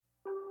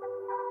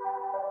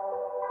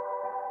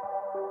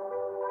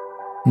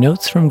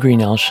Notes from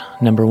Greenelsh,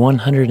 number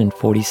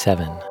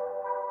 147.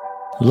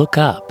 Look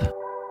Up,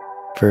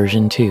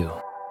 version 2.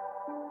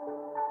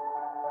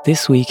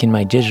 This week in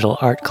my digital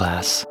art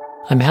class,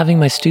 I'm having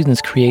my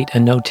students create a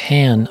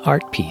Notan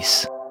art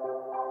piece.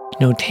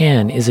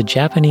 Notan is a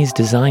Japanese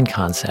design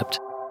concept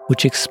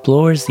which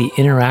explores the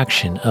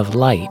interaction of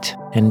light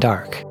and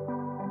dark.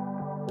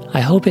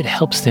 I hope it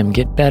helps them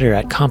get better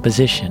at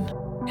composition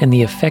and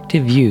the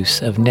effective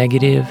use of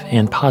negative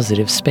and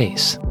positive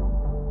space.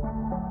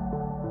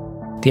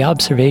 The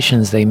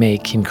observations they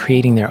make in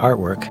creating their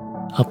artwork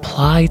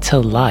apply to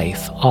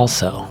life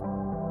also.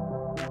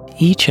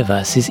 Each of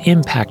us is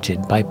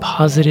impacted by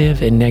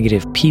positive and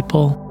negative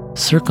people,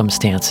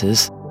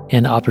 circumstances,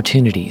 and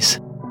opportunities.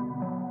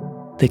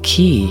 The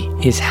key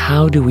is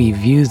how do we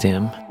view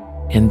them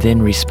and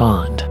then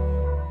respond.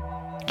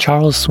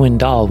 Charles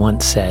Swindoll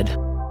once said,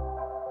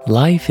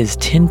 "Life is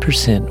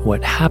 10%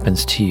 what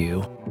happens to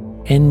you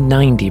and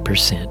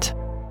 90%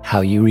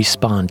 how you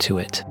respond to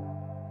it."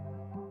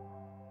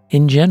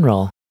 In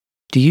general,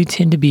 do you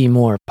tend to be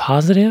more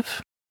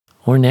positive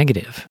or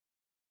negative?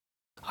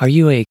 Are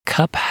you a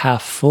cup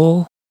half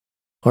full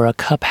or a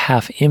cup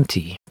half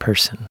empty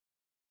person?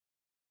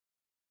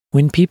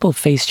 When people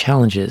face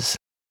challenges,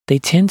 they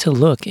tend to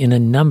look in a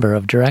number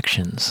of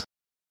directions.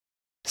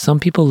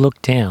 Some people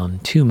look down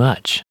too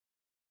much.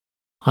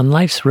 On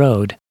life's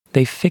road,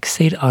 they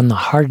fixate on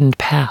the hardened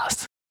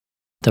path,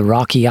 the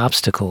rocky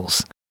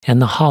obstacles,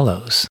 and the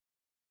hollows.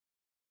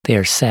 They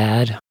are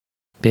sad,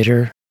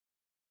 bitter,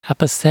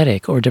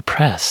 apathetic, or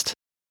depressed.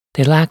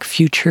 They lack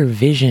future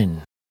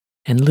vision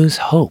and lose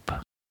hope.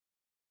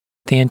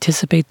 They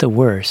anticipate the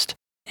worst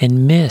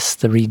and miss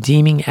the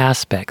redeeming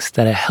aspects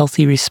that a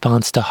healthy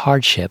response to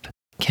hardship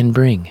can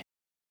bring.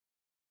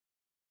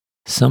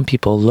 Some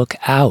people look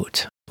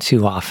out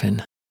too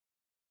often.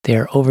 They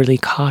are overly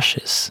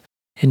cautious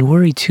and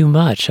worry too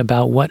much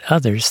about what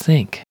others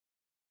think.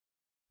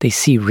 They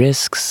see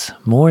risks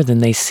more than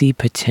they see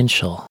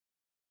potential.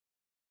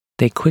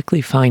 They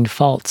quickly find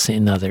faults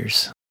in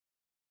others.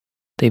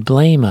 They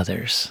blame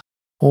others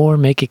or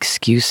make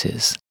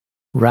excuses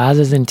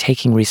rather than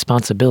taking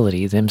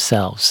responsibility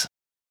themselves.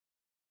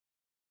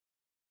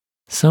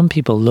 Some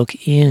people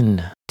look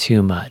in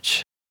too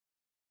much.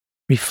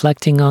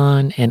 Reflecting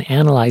on and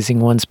analyzing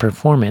one's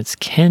performance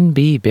can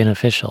be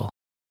beneficial,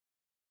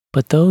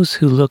 but those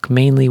who look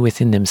mainly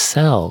within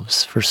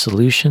themselves for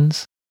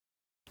solutions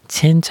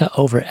tend to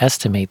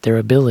overestimate their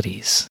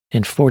abilities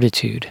and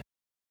fortitude.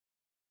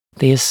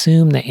 They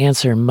assume the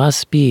answer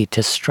must be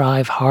to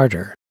strive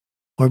harder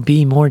or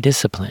be more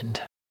disciplined.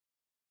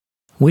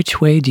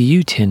 Which way do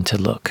you tend to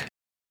look?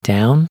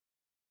 Down,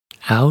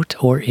 out,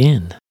 or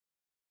in?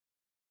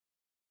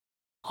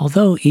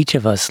 Although each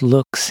of us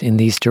looks in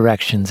these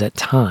directions at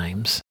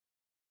times,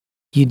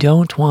 you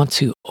don't want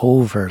to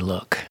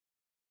overlook.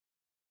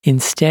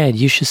 Instead,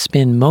 you should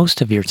spend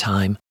most of your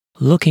time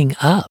looking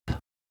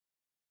up.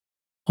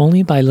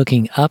 Only by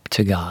looking up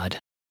to God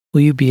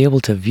will you be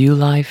able to view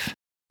life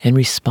and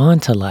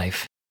respond to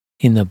life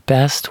in the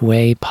best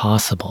way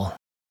possible.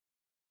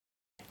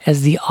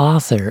 As the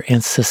author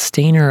and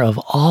sustainer of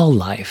all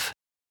life,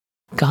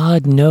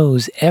 God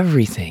knows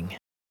everything.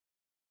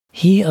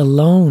 He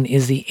alone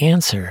is the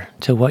answer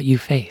to what you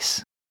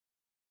face.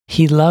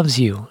 He loves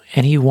you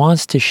and He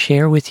wants to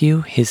share with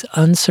you His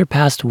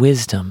unsurpassed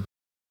wisdom,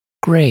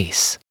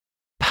 grace,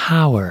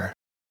 power,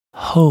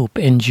 hope,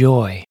 and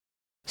joy,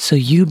 so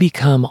you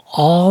become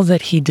all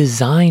that He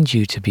designed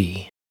you to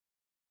be.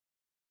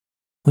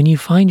 When you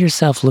find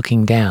yourself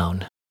looking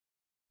down,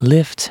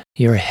 lift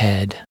your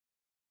head.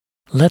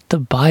 Let the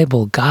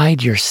Bible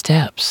guide your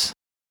steps.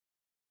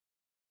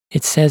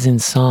 It says in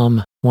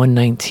Psalm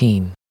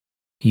 119,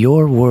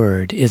 "Your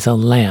word is a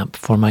lamp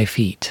for my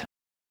feet,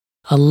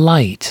 a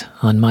light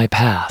on my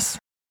path."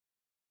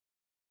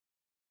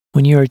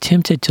 When you are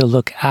tempted to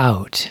look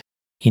out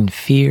in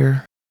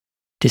fear,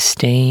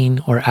 disdain,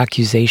 or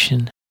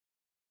accusation,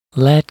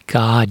 let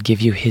God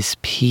give you His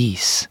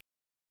peace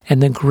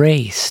and the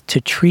grace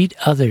to treat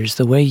others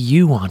the way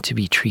you want to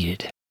be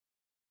treated.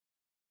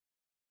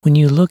 When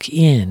you look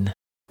in,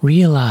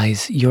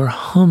 realize your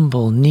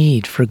humble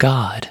need for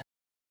God.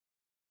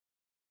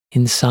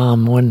 In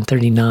Psalm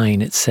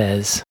 139 it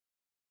says,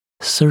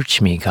 "Search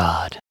me,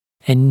 God,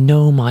 and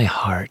know my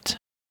heart.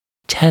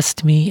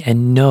 Test me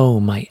and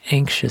know my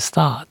anxious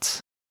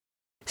thoughts.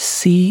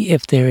 See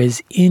if there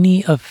is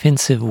any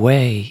offensive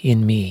way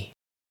in me,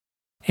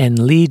 and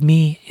lead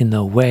me in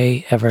the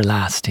way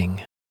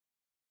everlasting."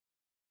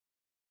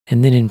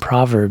 And then in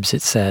Proverbs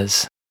it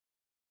says,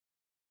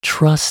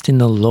 "Trust in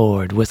the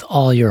Lord with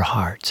all your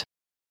heart,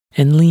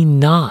 and lean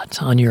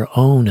not on your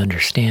own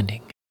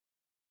understanding.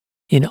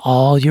 In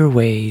all your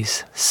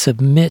ways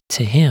submit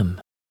to Him,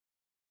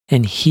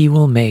 and He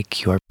will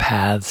make your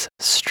paths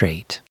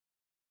straight."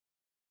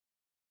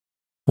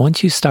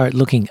 Once you start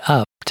looking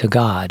up to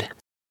God,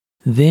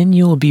 then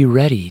you will be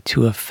ready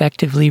to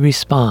effectively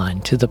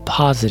respond to the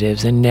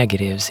positives and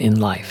negatives in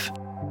life.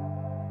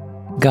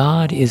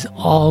 God is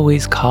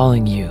always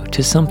calling you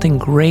to something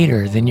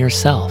greater than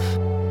yourself.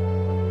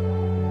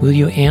 Will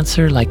you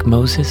answer like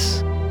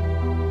Moses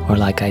or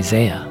like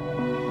Isaiah?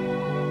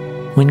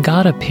 When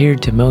God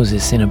appeared to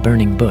Moses in a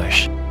burning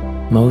bush,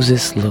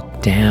 Moses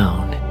looked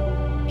down,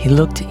 he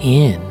looked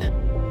in,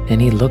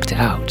 and he looked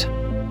out.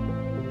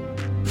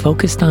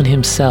 Focused on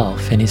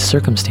himself and his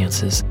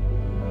circumstances,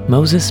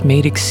 Moses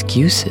made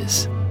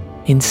excuses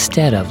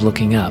instead of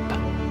looking up.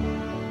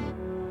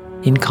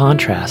 In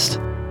contrast,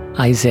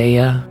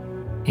 Isaiah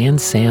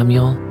and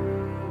Samuel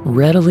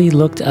readily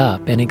looked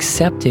up and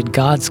accepted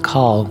God's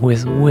call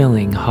with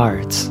willing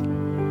hearts.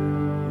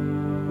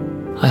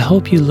 I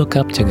hope you look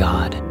up to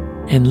God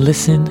and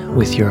listen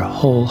with your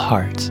whole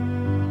heart.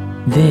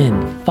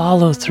 Then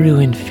follow through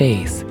in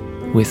faith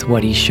with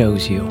what He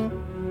shows you.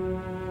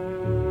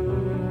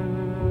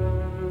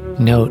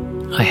 Note,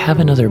 I have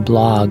another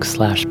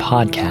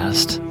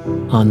blog/podcast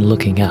on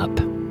looking up.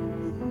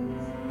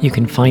 You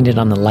can find it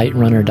on the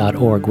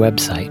lightrunner.org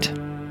website.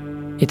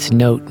 It's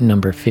note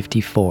number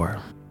 54.